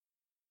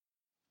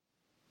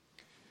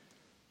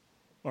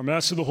Our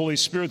Mass of the Holy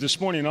Spirit this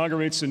morning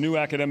inaugurates a new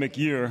academic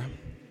year,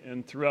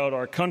 and throughout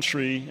our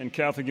country and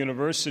Catholic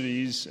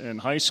universities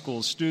and high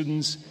school,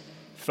 students,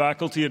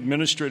 faculty,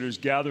 administrators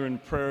gather in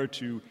prayer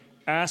to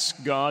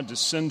ask God to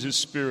send His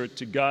Spirit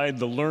to guide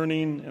the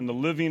learning and the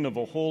living of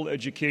a whole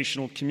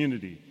educational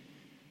community.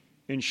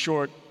 In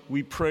short,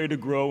 we pray to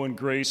grow in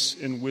grace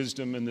and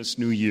wisdom in this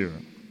new year.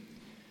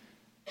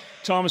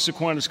 Thomas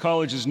Aquinas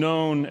College is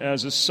known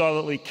as a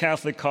solidly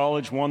Catholic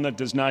college, one that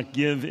does not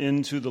give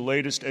in to the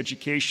latest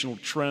educational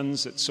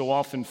trends that so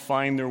often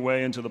find their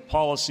way into the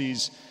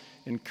policies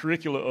and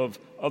curricula of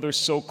other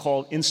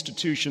so-called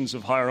institutions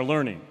of higher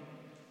learning.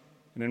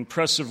 An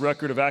impressive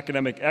record of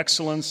academic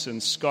excellence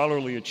and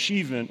scholarly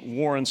achievement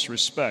warrants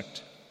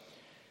respect.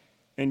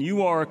 And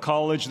you are a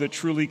college that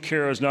truly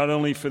cares not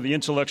only for the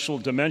intellectual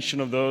dimension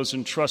of those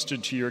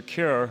entrusted to your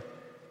care,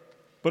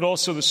 but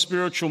also the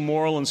spiritual,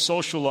 moral, and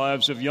social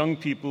lives of young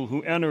people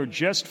who enter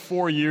just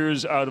 4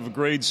 years out of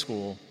grade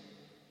school,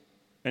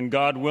 and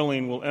God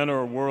willing will enter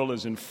a world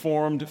as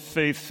informed,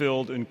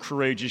 faith-filled, and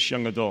courageous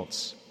young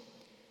adults.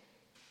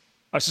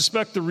 I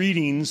suspect the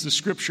readings, the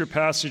scripture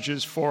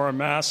passages for our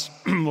Mass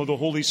of the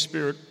Holy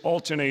Spirit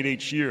alternate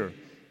each year.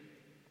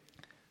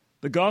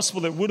 The gospel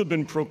that would have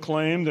been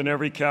proclaimed in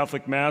every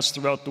Catholic Mass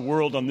throughout the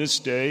world on this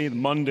day,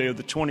 Monday of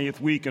the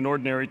 20th week in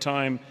Ordinary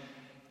Time,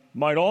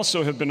 might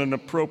also have been an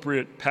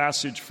appropriate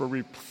passage for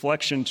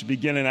reflection to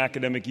begin an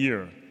academic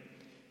year.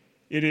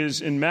 It is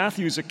in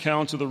Matthew's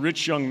account of the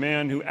rich young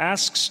man who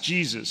asks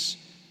Jesus,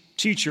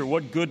 "Teacher,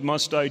 what good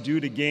must I do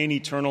to gain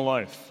eternal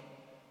life?"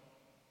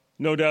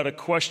 No doubt a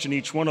question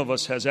each one of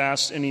us has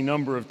asked any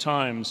number of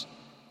times,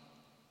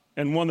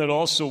 and one that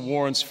also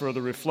warrants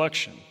further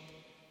reflection.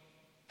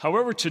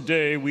 However,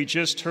 today we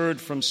just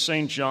heard from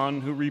St.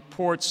 John, who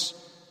reports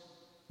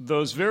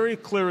those very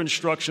clear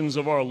instructions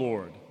of our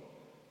Lord.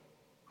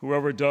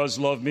 "Whoever does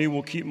love me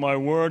will keep my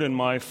word, and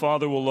my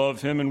Father will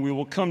love him, and we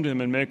will come to him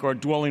and make our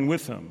dwelling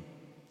with him.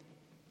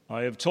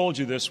 I have told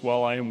you this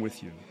while I am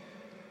with you.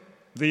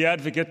 The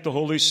Advocate, the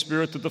Holy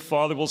Spirit that the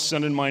Father will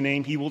send in my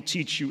name, he will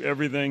teach you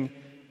everything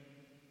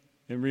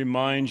and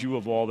remind you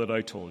of all that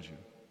I told you."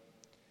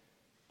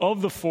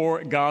 Of the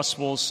four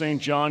Gospels,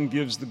 St. John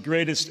gives the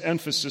greatest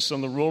emphasis on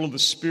the role of the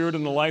Spirit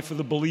in the life of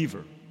the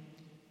believer.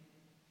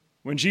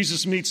 When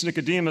Jesus meets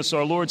Nicodemus,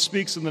 our Lord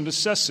speaks of the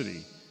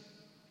necessity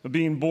of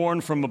being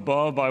born from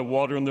above by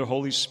water and the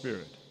Holy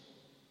Spirit.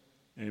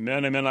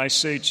 Amen, amen. I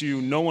say to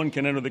you, no one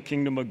can enter the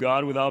kingdom of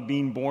God without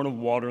being born of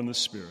water and the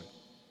Spirit.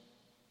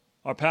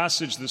 Our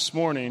passage this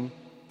morning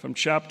from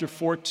chapter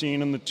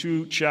 14 and the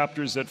 2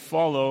 chapters that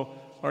follow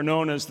are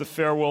known as the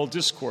farewell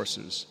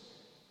discourses,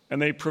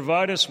 and they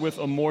provide us with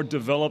a more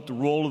developed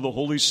role of the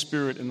Holy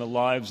Spirit in the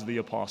lives of the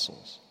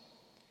apostles.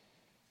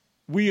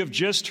 We have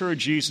just heard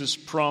Jesus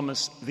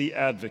promise the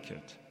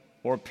Advocate,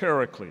 or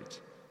Paraclete,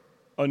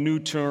 a new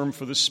term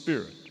for the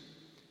Spirit.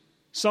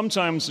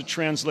 Sometimes the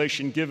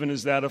translation given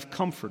is that of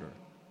Comforter,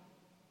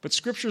 but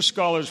Scripture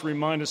scholars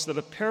remind us that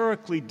a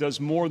Paraclete does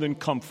more than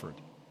comfort.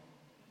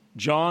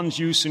 John's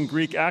use in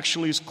Greek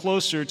actually is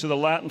closer to the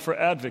Latin for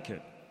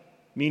advocate,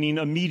 meaning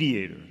a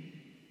mediator,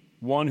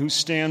 one who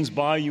stands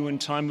by you in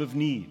time of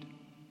need,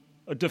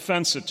 a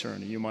defense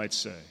attorney, you might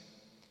say.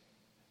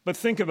 But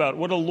think about it.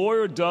 What a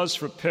lawyer does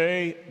for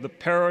pay, the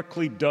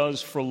Paraclete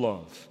does for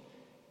love.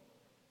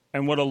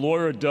 And what a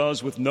lawyer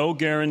does with no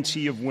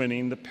guarantee of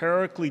winning, the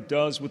Paraclete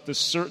does with the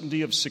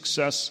certainty of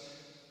success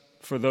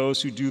for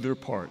those who do their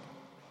part,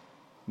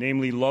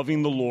 namely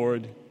loving the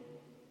Lord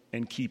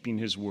and keeping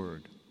His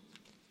word.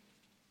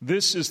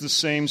 This is the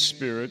same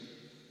Spirit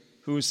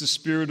who is the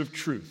Spirit of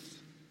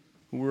truth,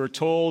 who we are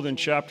told in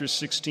chapter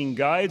 16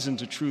 guides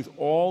into truth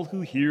all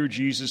who hear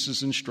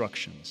Jesus'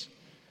 instructions.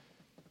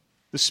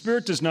 The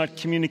Spirit does not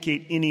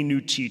communicate any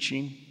new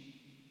teaching,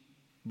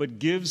 but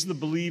gives the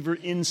believer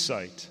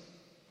insight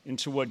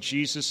into what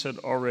Jesus had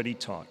already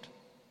taught.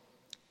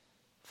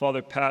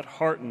 Father Pat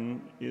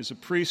Harton is a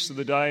priest of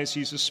the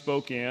Diocese of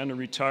Spokane, a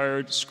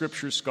retired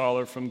scripture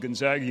scholar from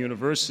Gonzaga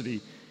University,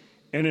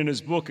 and in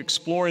his book,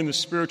 Exploring the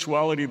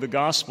Spirituality of the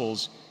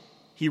Gospels,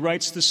 he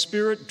writes, "The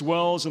Spirit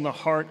dwells in the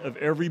heart of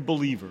every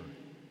believer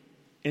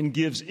and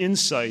gives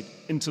insight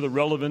into the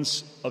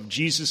relevance of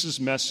Jesus'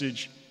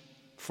 message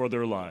for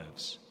their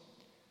lives."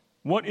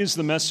 What is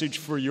the message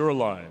for your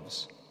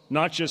lives?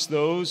 Not just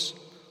those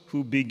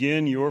who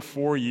begin your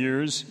 4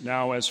 years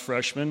now as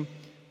freshmen,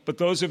 but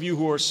those of you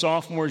who are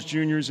sophomores,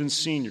 juniors, and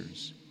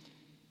seniors.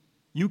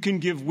 You can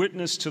give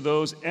witness to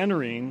those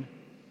entering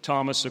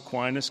Thomas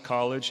Aquinas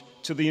College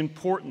to the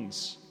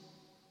importance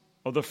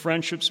of the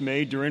friendships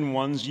made during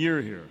one's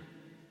year here.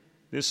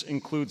 This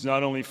includes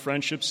not only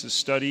friendships as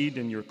studied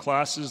in your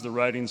classes, the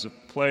writings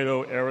of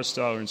Plato,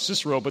 Aristotle, and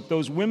Cicero, but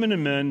those women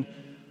and men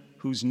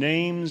whose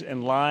names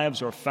and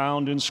lives are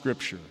found in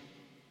Scripture,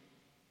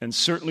 and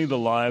certainly the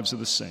lives of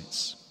the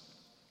saints.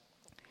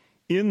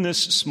 In this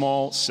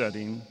small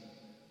setting,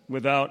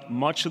 without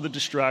much of the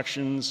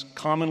distractions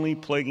commonly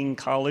plaguing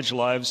college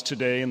lives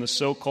today in the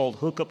so-called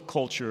hookup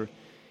culture,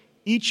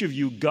 each of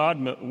you,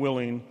 God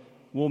willing,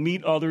 will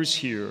meet others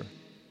here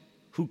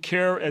who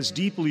care as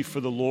deeply for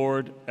the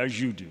Lord as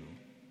you do.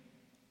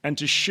 And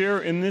to share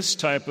in this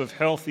type of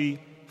healthy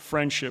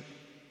friendship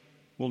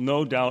will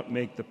no doubt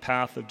make the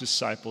path of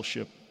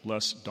discipleship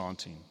less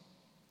daunting.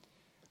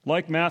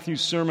 Like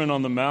Matthew's Sermon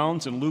on the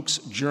Mount and Luke's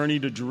journey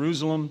to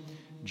Jerusalem,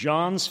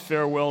 John's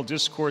farewell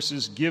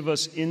discourses give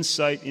us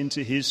insight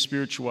into his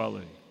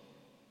spirituality.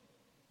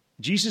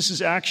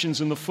 Jesus'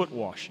 actions in the foot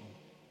washing,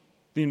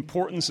 the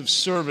importance of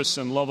service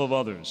and love of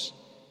others,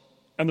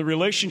 and the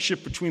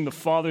relationship between the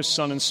Father,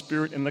 Son, and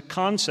Spirit in the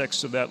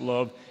context of that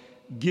love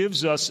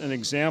gives us an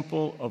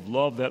example of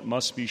love that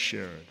must be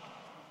shared.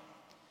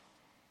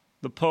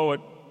 The poet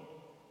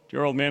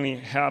Gerald Manley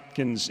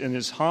Hopkins, in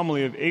his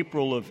homily of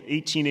April of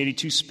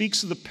 1882,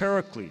 speaks of the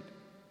Paraclete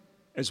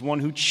as one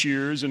who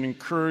cheers and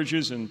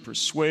encourages and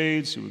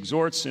persuades, who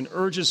exhorts and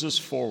urges us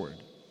forward.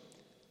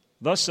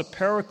 Thus, a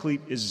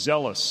Paraclete is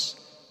zealous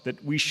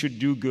that we should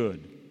do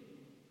good,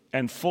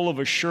 and full of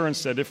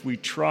assurance that if we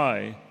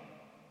try,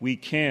 we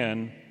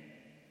can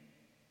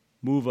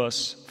move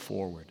us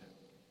forward.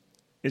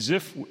 As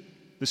if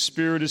the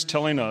Spirit is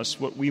telling us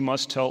what we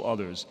must tell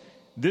others,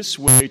 this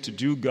way to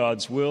do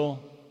God's will,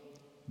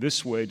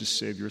 this way to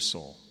save your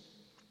soul.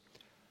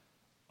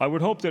 I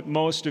would hope that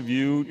most of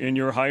you in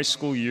your high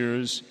school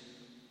years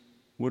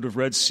would have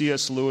read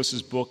C.S.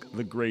 Lewis's book,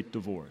 The Great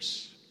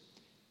Divorce.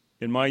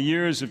 In my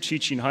years of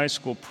teaching high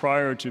school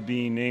prior to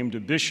being named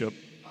a bishop,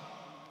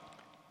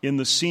 in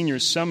the senior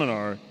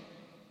seminar,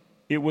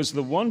 it was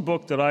the one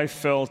book that I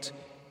felt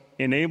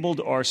enabled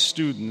our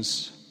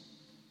students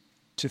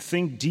to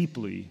think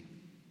deeply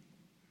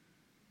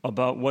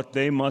about what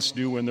they must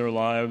do in their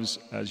lives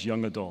as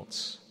young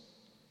adults.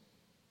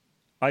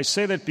 I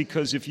say that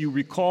because if you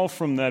recall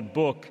from that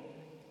book,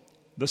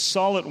 the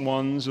solid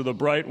ones or the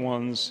bright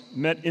ones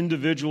met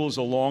individuals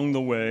along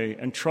the way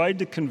and tried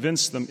to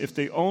convince them, if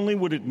they only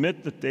would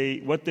admit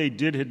that what they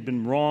did had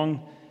been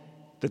wrong,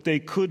 that they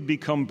could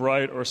become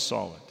bright or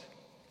solid.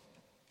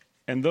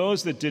 And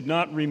those that did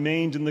not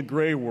remained in the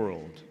gray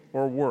world,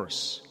 or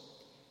worse.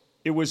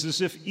 It was as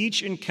if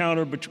each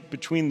encounter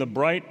between the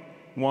bright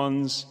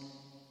ones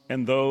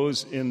and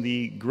those in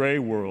the gray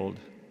world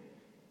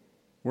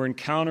were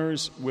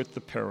encounters with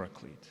the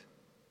Paraclete.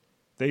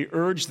 They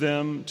urged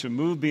them to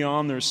move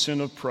beyond their sin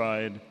of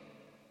pride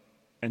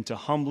and to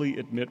humbly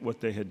admit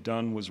what they had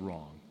done was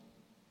wrong.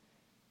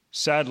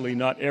 Sadly,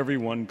 not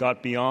everyone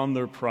got beyond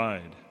their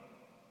pride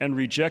and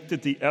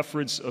rejected the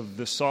efforts of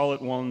the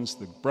solid ones,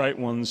 the bright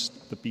ones,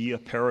 to be a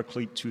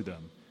Paraclete to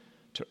them,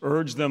 to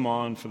urge them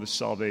on for the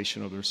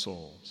salvation of their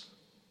souls.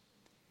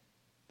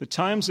 The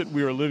times that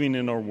we are living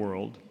in our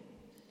world,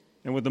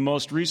 and with the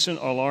most recent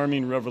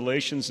alarming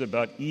revelations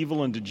about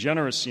evil and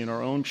degeneracy in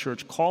our own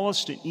church, call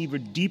us to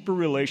even deeper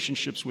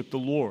relationships with the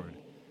Lord.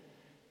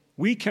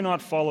 We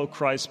cannot follow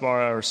Christ by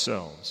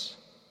ourselves.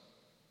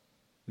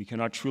 We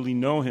cannot truly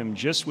know him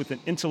just with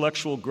an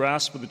intellectual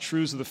grasp of the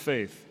truths of the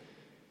faith,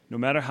 no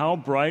matter how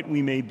bright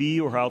we may be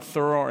or how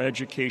thorough our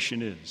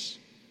education is.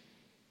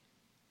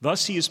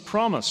 Thus, he has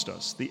promised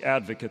us the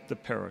advocate, the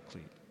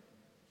Paraclete,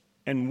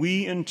 and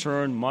we, in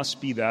turn, must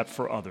be that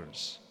for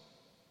others.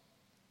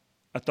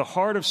 At the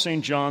heart of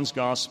St. John's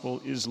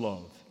Gospel is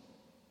love,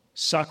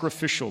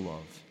 sacrificial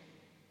love,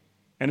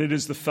 and it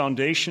is the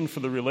foundation for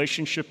the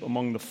relationship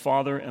among the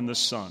Father and the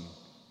Son,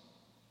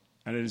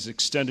 and it is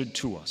extended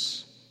to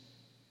us.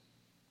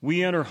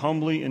 We enter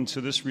humbly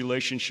into this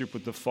relationship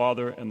with the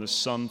Father and the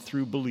Son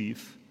through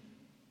belief,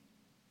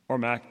 or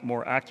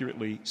more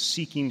accurately,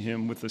 seeking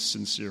him with a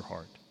sincere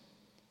heart.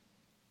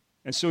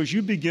 And so as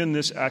you begin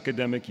this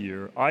academic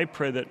year, I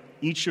pray that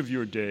each of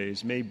your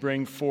days may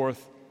bring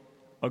forth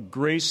a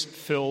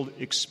grace-filled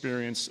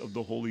experience of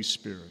the Holy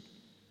Spirit,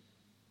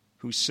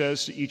 who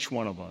says to each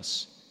one of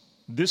us,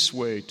 this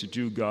way to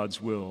do God's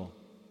will,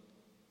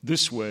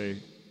 this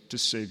way to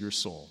save your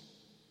soul.